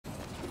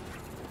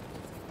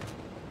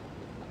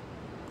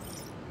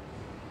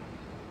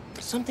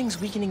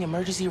Something's weakening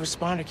emergency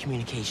responder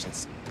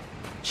communications.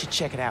 Should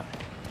check it out.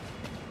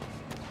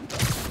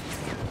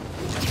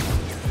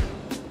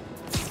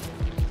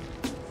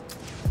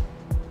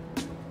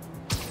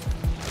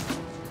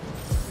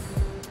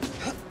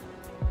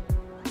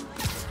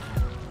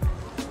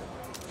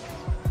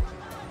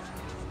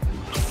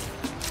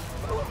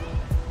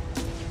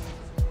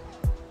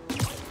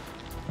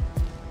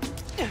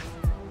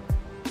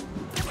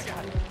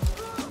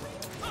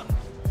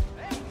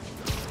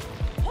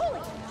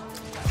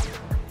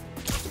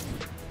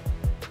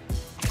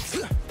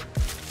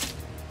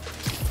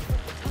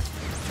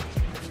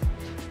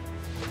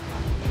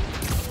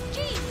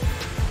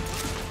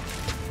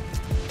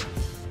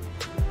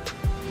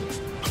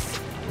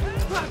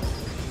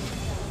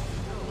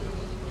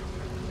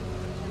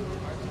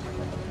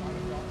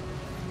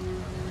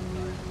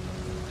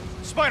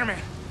 Spiderman!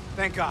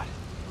 Thank God.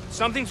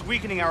 Something's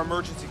weakening our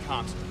emergency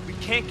comms. We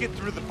can't get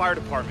through the fire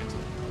department.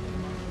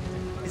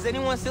 Is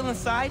anyone still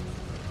inside?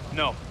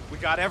 No, we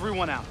got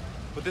everyone out.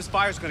 But this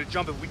fire's gonna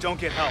jump if we don't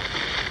get help.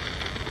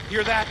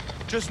 Hear that?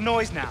 Just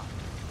noise now.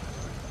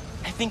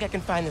 I think I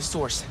can find the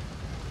source.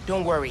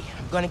 Don't worry,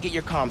 I'm gonna get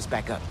your comms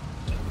back up.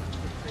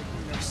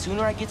 The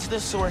sooner I get to the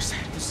source,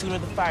 the sooner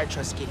the fire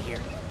trucks get here.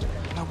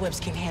 My webs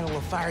can't handle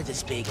a fire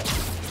this big.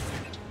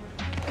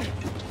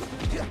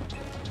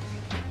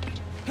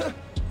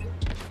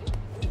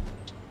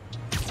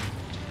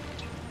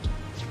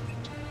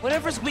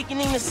 Whatever's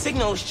weakening the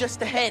signal is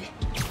just ahead.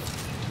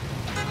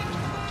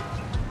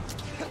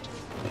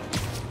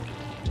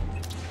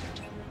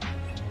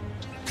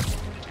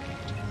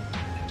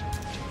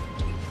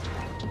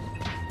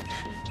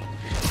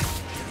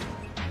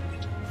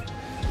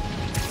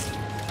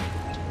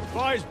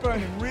 Fire's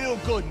burning real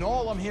good, and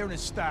all I'm hearing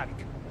is static.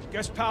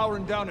 Guess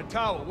powering down the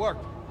tower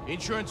worked.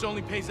 Insurance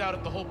only pays out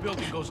if the whole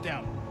building goes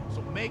down.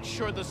 So make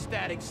sure the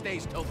static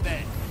stays till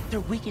then.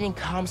 They're weakening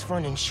comms for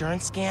an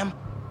insurance scam?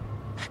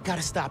 I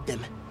gotta stop them.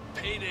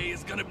 Payday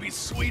is gonna be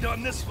sweet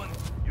on this one.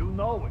 You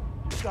know it.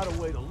 You gotta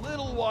wait a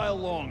little while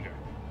longer.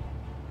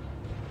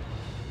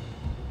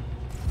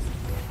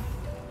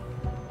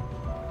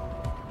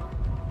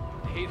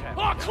 Hate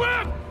having... Oh,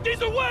 crap!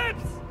 These are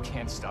webs!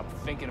 Can't stop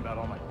thinking about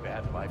all my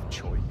bad life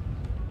choice.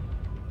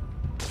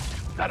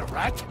 That a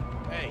rat?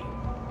 Hey,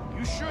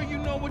 you sure you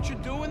know what you're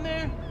doing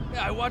there?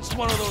 Yeah, I watched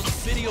one of those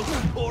video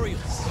tutorials.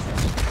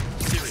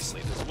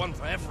 Seriously, there's one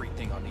for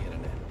everything on the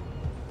internet.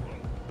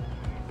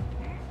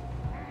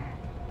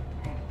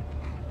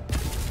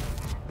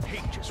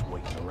 Hate just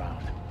waiting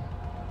around.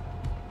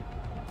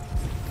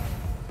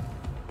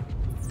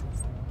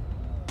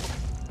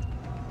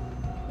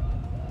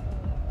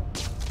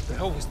 The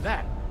hell was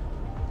that?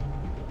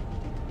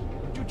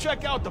 Did you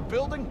check out the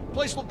building?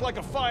 Place looked like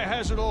a fire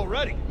hazard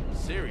already.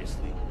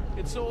 Seriously?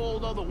 It's so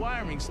old all the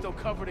wiring's still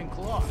covered in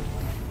cloth.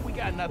 We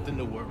got nothing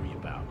to worry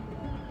about.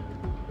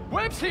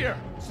 Web's here!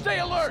 Stay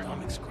alert!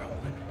 Stomach's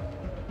growling.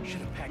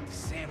 Should have packed a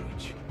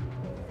sandwich.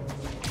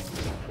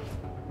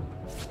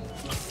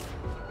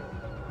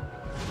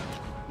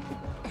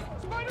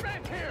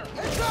 Spider-Man's here!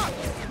 Heads up!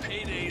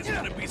 Payday is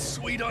gonna be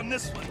sweet on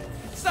this one.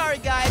 Sorry,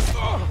 guys.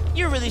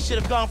 You really should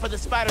have gone for the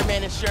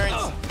Spider-Man insurance.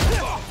 It's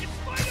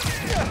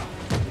Spider-Man!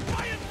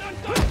 I am not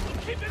done, so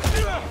keep it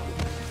moving!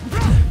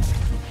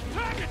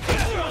 Target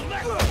control,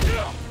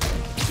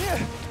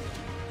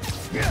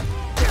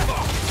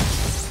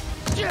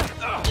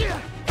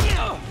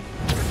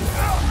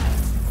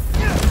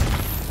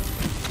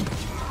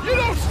 You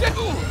don't stick!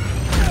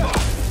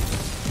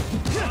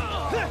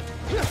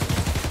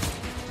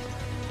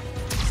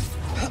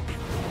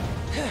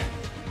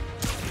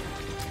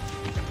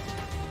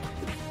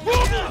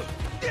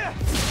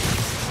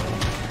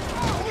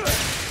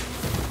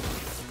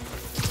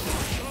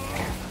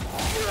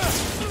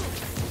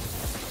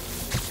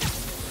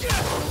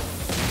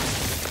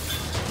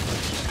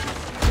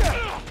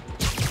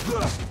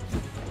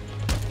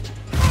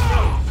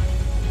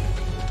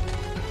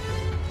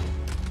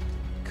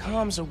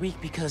 Comms are weak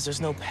because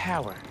there's no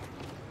power.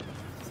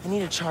 I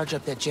need to charge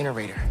up that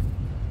generator.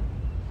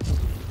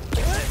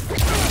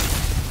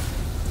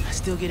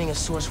 Still getting a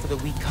source for the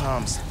weak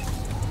comms.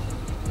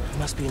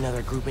 Must be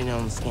another grouping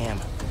on the scam.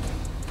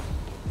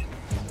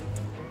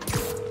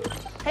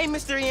 Hey,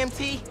 Mr.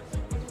 EMT.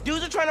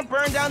 Dudes are trying to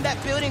burn down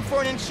that building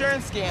for an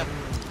insurance scam.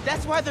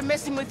 That's why they're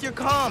messing with your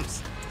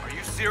comms. Are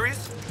you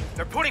serious?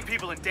 They're putting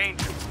people in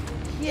danger.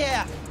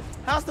 Yeah.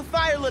 How's the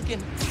fire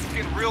looking? It's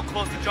getting real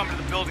close to jumping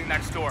to the building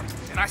next door,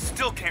 and I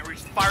still can't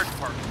reach the fire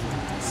department.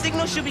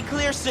 Signal should be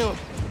clear soon.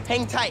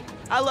 Hang tight.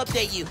 I'll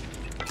update you.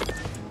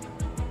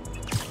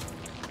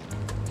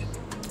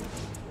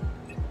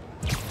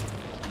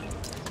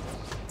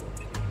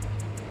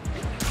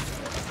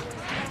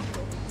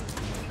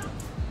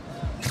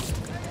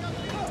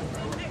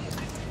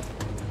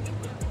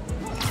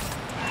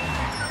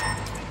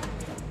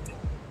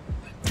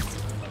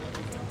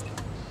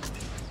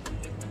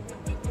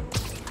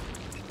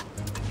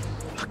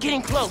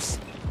 Getting close.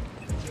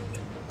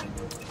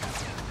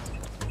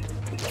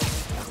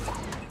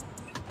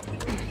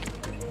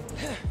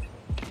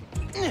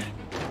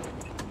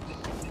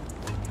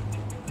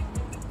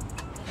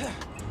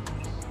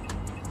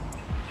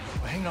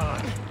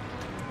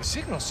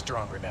 signal's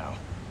stronger now.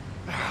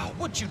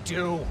 What'd you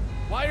do?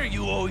 Why are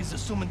you always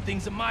assuming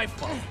things are my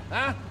fault,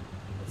 huh?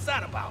 What's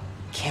that about?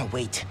 Can't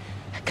wait.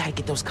 I gotta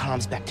get those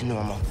comms back to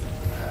normal.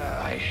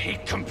 I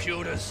hate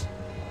computers.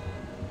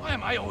 Why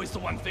am I always the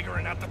one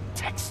figuring out the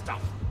tech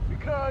stuff?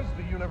 Because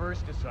the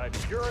universe decided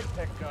you're a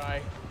tech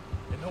guy,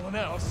 and no one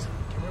else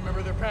can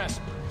remember their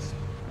passwords.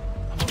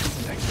 I'm gonna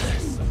expect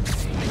this of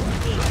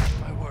me.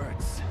 My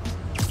words.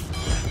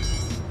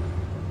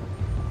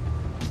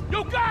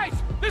 Yo, guys!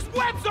 This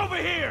web's over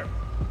here!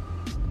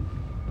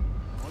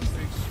 One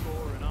big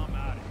score and I'm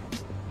out of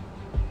here.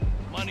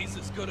 Money's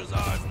as good as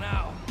ours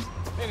now.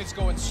 And it's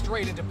going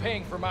straight into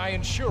paying for my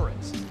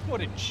insurance.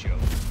 What a joke.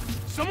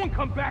 Someone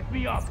come back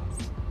me up!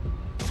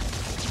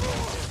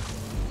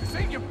 This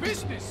ain't your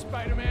business,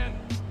 Spider-Man.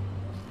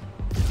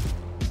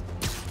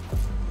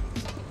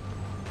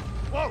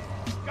 Whoa!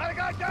 Got a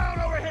guy down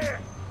over here!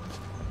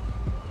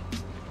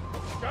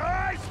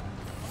 Guys!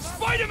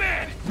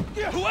 Spider-Man!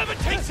 Whoever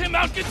takes him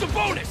out gets a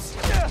bonus!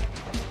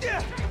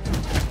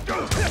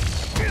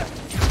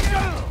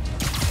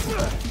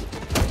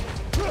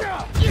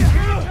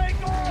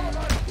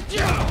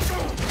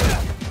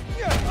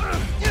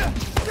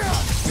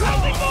 How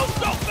they move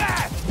so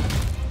fast?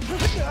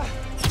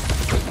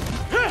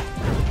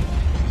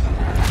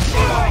 You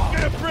ain't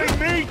gonna bring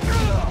me!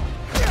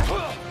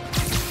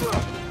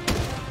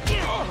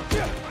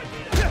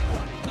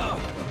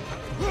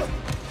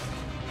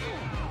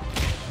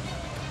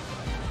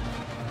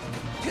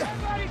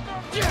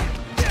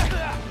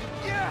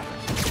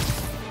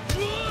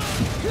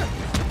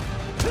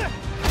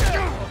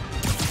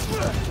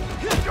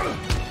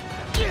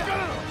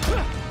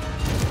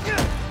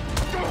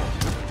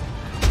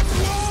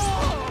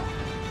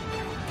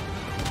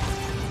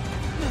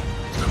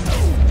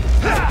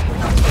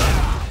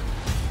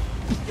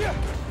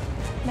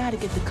 Now to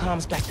get the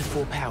comms back to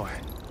full power.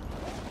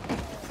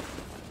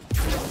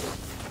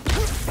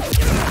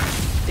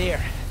 There,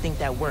 I think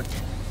that worked.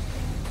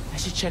 I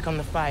should check on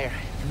the fire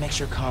and make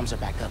sure comms are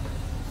back up.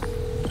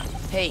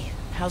 Hey,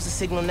 how's the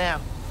signal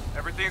now?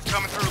 Everything's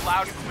coming through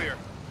loud and clear.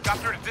 Got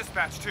through to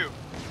dispatch, too.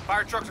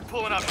 Fire trucks are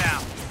pulling up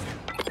now.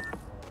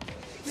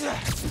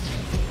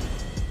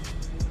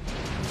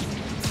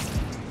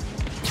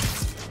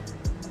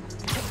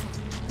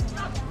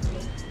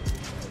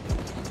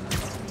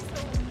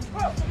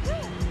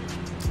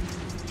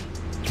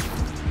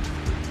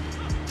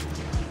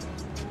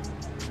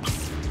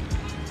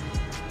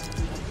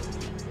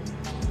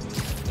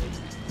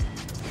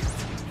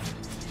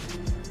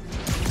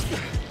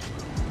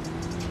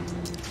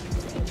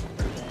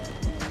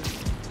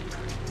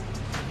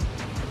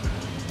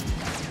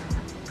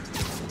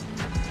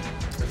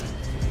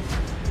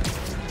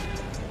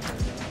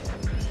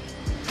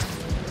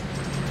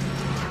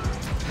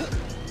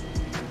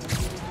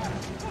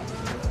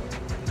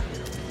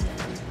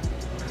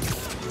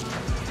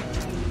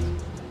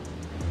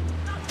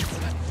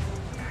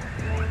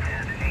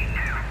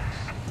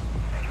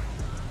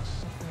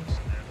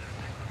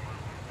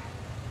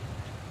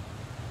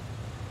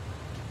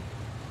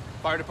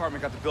 Fire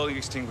department got the building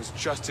extinguished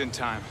just in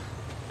time.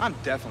 I'm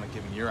definitely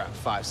giving your app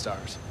 5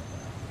 stars.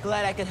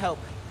 Glad I could help.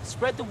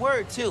 Spread the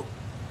word, too.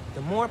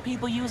 The more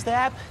people use the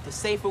app, the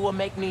safer we'll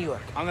make New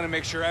York. I'm gonna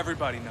make sure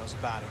everybody knows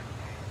about it.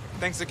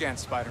 Thanks again,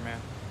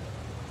 Spider-Man.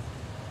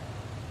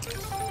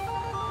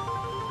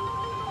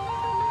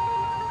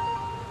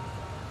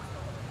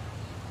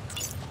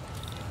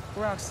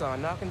 Roxxon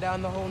knocking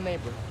down the whole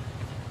neighborhood.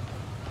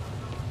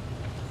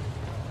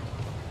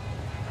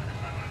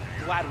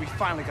 Glad we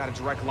finally got a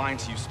direct line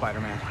to you,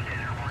 Spider-Man.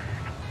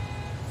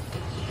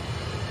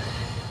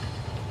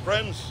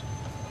 Friends,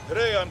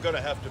 today I'm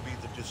gonna have to be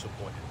the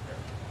disappointed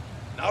parent.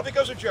 Not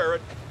because of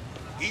Jared.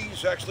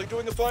 He's actually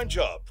doing a fine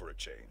job for a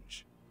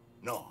change.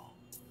 No,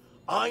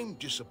 I'm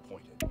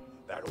disappointed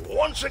that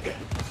once again,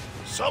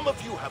 some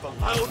of you have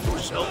allowed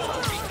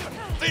yourselves to be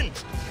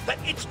convinced that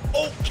it's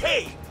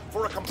okay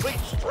for a complete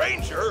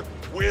stranger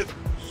with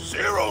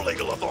zero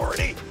legal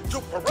authority to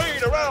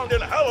parade around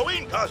in a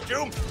Halloween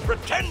costume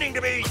pretending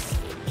to be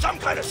some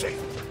kind of saint.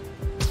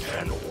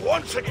 And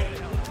once again,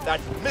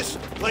 that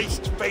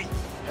misplaced faith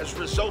has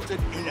resulted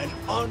in an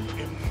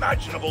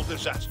unimaginable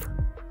disaster.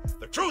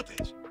 The truth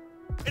is,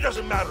 it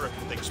doesn't matter if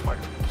you think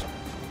Spider-Man's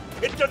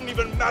good. It doesn't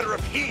even matter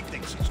if he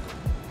thinks he's good.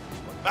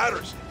 What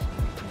matters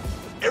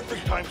is, every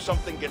time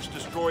something gets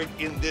destroyed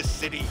in this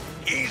city,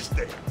 he's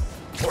there.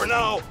 Or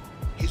now,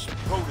 his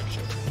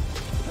protege.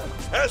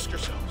 Ask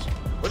yourselves,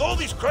 with all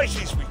these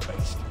crises we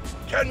faced,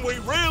 can we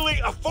really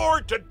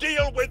afford to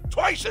deal with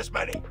twice as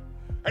many?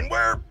 And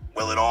where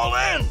will it all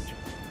end?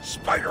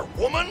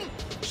 Spider-Woman?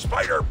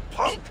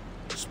 Spider-Punk?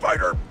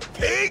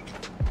 Spider-Pig?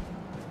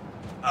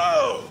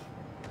 Oh!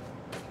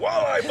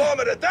 While I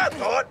vomit at that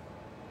thought,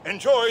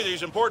 enjoy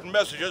these important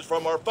messages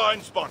from our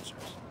fine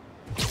sponsors.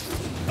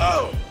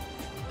 Oh!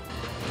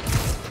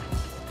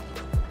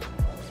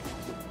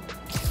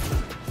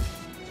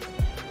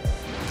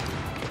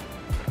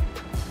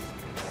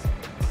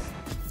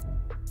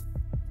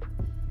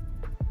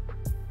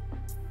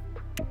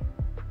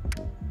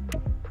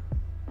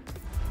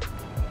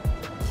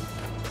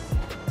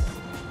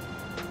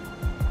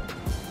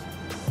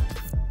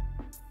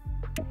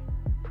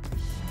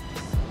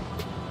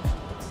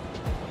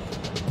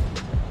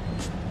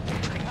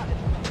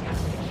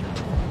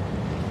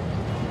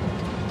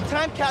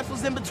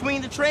 capsules in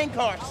between the train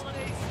cars.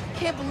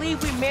 Can't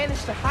believe we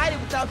managed to hide it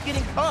without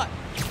getting caught.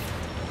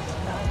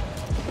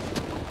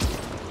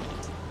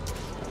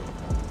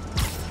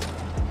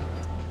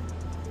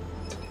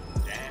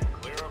 Stand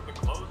clear of the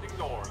closing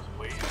doors,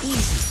 please.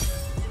 Easy.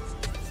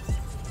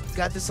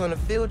 Got this on a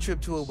field trip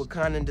to a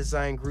Wakandan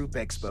Design Group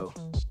Expo.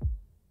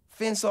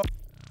 Fence all.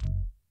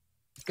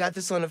 Got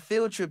this on a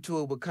field trip to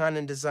a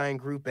Wakandan Design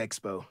Group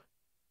Expo.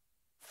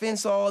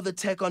 Fence saw all the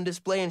tech on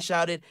display and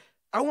shouted,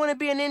 "I want to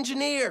be an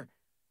engineer!"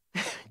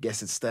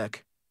 Guess it's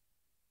stuck.